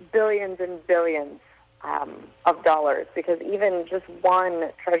 Billions and billions of dollars, because even just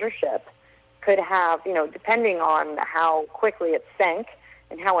one treasure ship could have, depending on how quickly it sank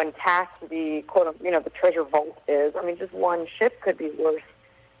and how intact the the treasure vault is. I mean, just one ship could be worth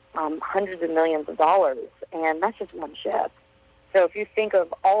hundreds of millions of dollars, and that's just one ship. So if you think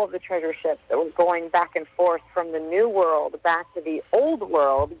of all of the treasure ships that were going back and forth from the New World back to the Old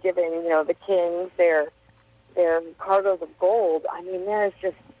World, giving, the kings their cargoes of gold, I mean, there's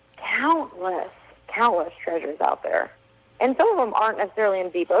just countless treasures out there. And some of them aren't necessarily in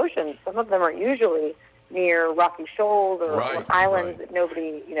deep oceans. Some of them are usually near rocky shoals or islands that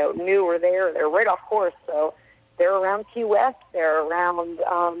nobody, knew were there. They're right off course. So they're around Key West. They're around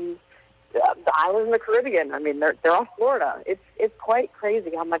the islands in the Caribbean. I mean, they're off Florida. It's quite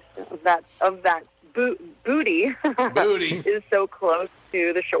crazy how much of that booty is so close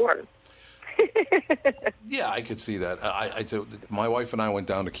to the shore. Yeah, I could see that. My wife and I went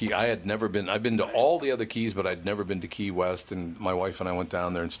down to Key. I've been to all the other Keys, but I'd never been to Key West. And my wife and I went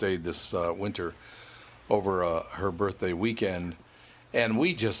down there and stayed this winter over her birthday weekend. And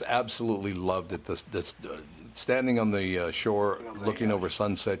we just absolutely loved it. This standing on the shore, looking over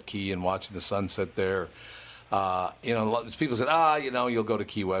Sunset Key and watching the sunset there. People said, you'll go to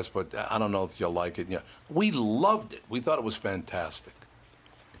Key West, but I don't know if you'll like it. Yeah, we loved it. We thought it was fantastic.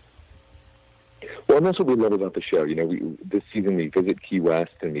 Well, and that's what we love about the show. This season we visit Key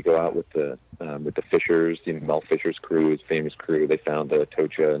West and we go out with the Fishers, Mel Fisher's crew, his famous crew. They found the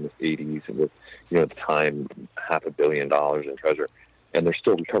Tocha in the '80s, and with at the time $500 million in treasure, and they're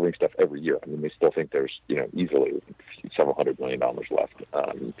still recovering stuff every year. I mean, they still think there's easily several $100 million left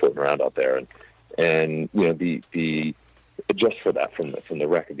floating around out there, and the just for that from the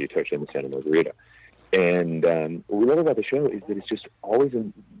wreck of the Tocha and the Santa Margarita. And what we love about the show is that it's just always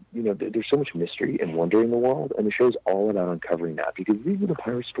there's so much mystery and wonder in the world, and the show is all about uncovering that, because these are the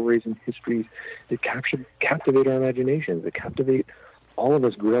pirate stories and histories that captivate our imaginations, that captivate all of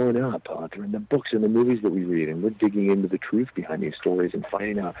us growing up through the books and the movies that we read, and we're digging into the truth behind these stories and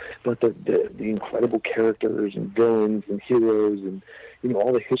finding out about the incredible characters and villains and heroes and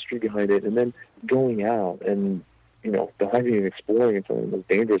all the history behind it, and then going out and diving and exploring in some of the most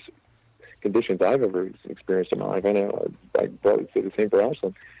dangerous conditions I've ever experienced in my life. I know I probably say the same for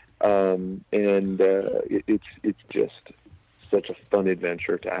Ashlan. It's just such a fun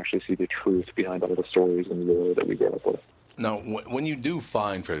adventure to actually see the truth behind all the stories and the lore that we grew up with. Now, when you do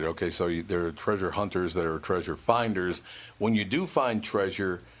find treasure, okay, so there are treasure hunters, there are treasure finders. When you do find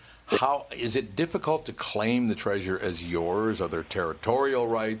treasure, how is it difficult to claim the treasure as yours? Are there territorial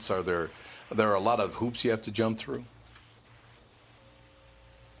rights? Are there a lot of hoops you have to jump through?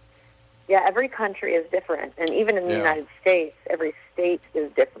 Yeah, every country is different, and even in the United States, every state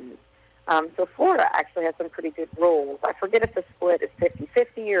is different. So Florida actually has some pretty good rules. I forget if the split is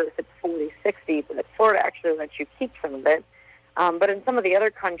 50-50 or if it's 40-60, but Florida actually lets you keep some of it. But in some of the other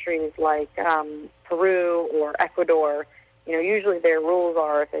countries, like Peru or Ecuador, usually their rules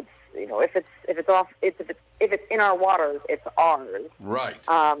are if it's in our waters, it's ours. Right.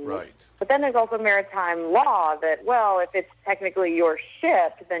 Right. But then there's also maritime law that, well, if it's technically your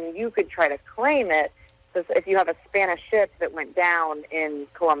ship, then you could try to claim it. So if you have a Spanish ship that went down in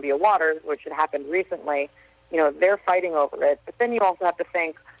Columbia waters, which had happened recently, they're fighting over it. But then you also have to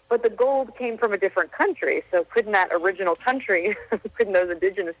think, but the gold came from a different country, so couldn't that original country, couldn't those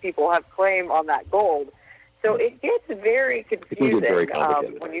indigenous people have claim on that gold? So it gets very confusing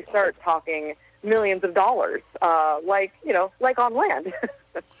when you start talking millions of dollars, like on land.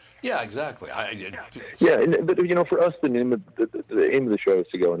 Yeah, exactly. But for us, the aim of the show is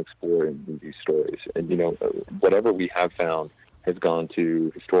to go and explore these stories, and whatever we have found has gone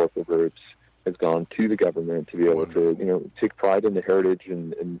to historical groups, has gone to the government to be able to take pride in the heritage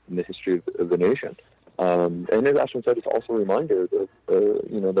and the history of the nation. And as Ashlan said, it's also a reminder that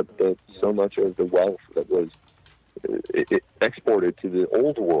that so much of the wealth that was exported to the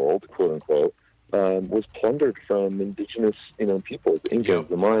old world, quote unquote, was plundered from indigenous peoples, the Incas,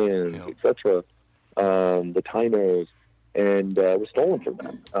 the Mayans, etc., the Tainos, and was stolen from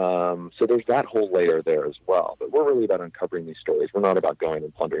them. So there's that whole layer there as well. But we're really about uncovering these stories. We're not about going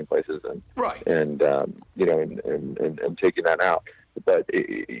and plundering places and taking that out. But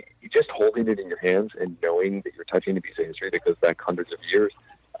just holding it in your hands and knowing that you're touching a piece of history that goes back hundreds of years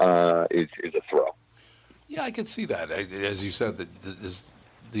is a thrill. Yeah, I could see that. As you said,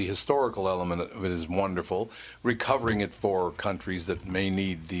 the historical element of it is wonderful. Recovering it for countries that may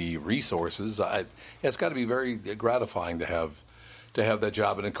need the resources, it's got to be very gratifying to have that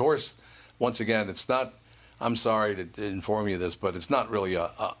job. And of course, once again, it's not. I'm sorry to inform you this, but it's not really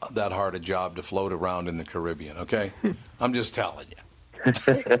that hard a job to float around in the Caribbean. Okay, I'm just telling you.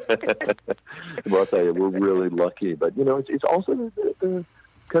 Well, I'll tell you, we're really lucky. But it's also the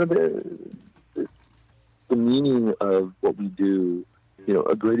kind of the meaning of what we do.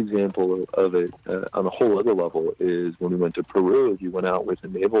 A great example of it on a whole other level is when we went to Peru. You went out with a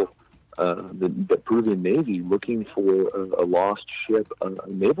naval the Peruvian Navy looking for a lost ship,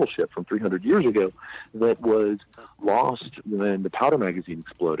 a naval ship from 300 years ago that was lost when the powder magazine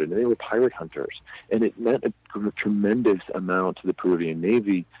exploded, and they were pirate hunters. And it meant a tremendous amount to the Peruvian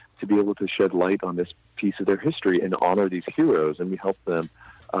Navy to be able to shed light on this piece of their history and honor these heroes. And we helped them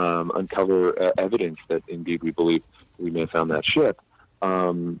uncover evidence that indeed we believe we may have found that ship.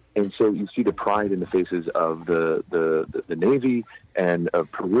 And so you see the pride in the faces of the Navy and of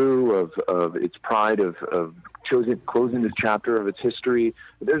Peru, of its pride of closing this chapter of its history.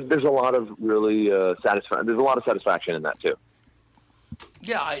 There's a lot of really satisfying. There's a lot of satisfaction in that too.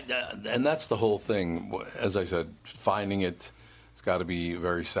 Yeah, and that's the whole thing. As I said, finding it's got to be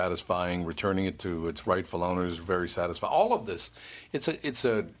very satisfying. Returning it to its rightful owners, very satisfying. All of this, it's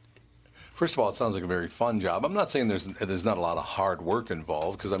a. First of all, it sounds like a very fun job. I'm not saying there's not a lot of hard work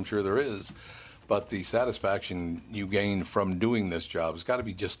involved, because I'm sure there is, but the satisfaction you gain from doing this job has got to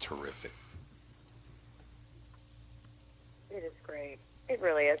be just terrific. It is great. It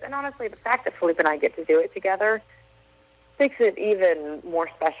really is. And honestly, the fact that Philippe and I get to do it together makes it even more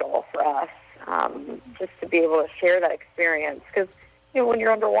special for us, just to be able to share that experience. Because, when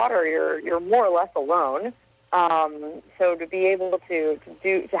you're underwater, you're more or less alone. So to be able to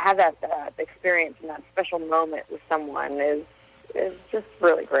have that experience and that special moment with someone is just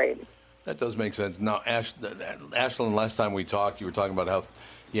really great. That does make sense. Now, Ashlan, last time we talked, you were talking about how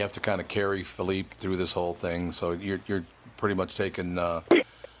you have to kind of carry Philippe through this whole thing. So you're pretty much taking the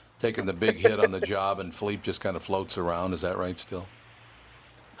big hit on the job, and Philippe just kind of floats around. Is that right? Still?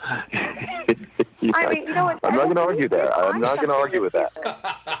 Yeah, I mean, I'm not going to argue that. I'm not going to argue with that.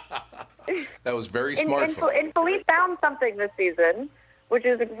 That was very smart. And Philippe found something this season, which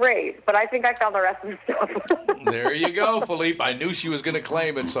is great. But I think I found the rest of the stuff. There you go, Philippe. I knew she was going to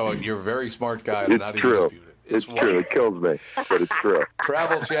claim it, so you're a very smart guy. It's not true. Even dispute it. It's true. It kills me, but it's true.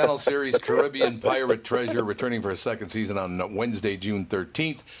 Travel Channel series Caribbean Pirate Treasure returning for a second season on Wednesday, June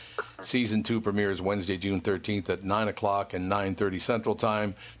 13th. Season 2 premieres Wednesday, June 13th at 9 o'clock and 9:30 Central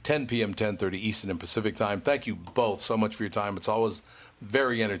Time, 10 p.m., 10:30 Eastern and Pacific Time. Thank you both so much for your time. It's always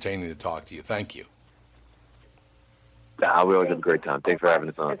very entertaining to talk to you. Thank you. We always have a great time. Thanks for having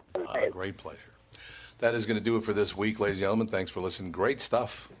us on. Great pleasure. That is going to do it for this week, ladies and gentlemen. Thanks for listening. Great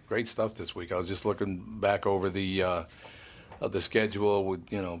stuff this week. I was just looking back over the schedule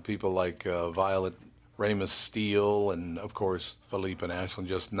with people like Violet Ramus Steele and of course Philippe and Ashlan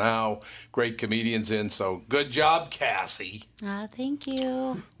just now. Great comedians in. So good job, Cassie. Thank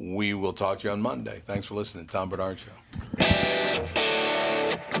you. We will talk to you on Monday. Thanks for listening. Tom Bernard Show.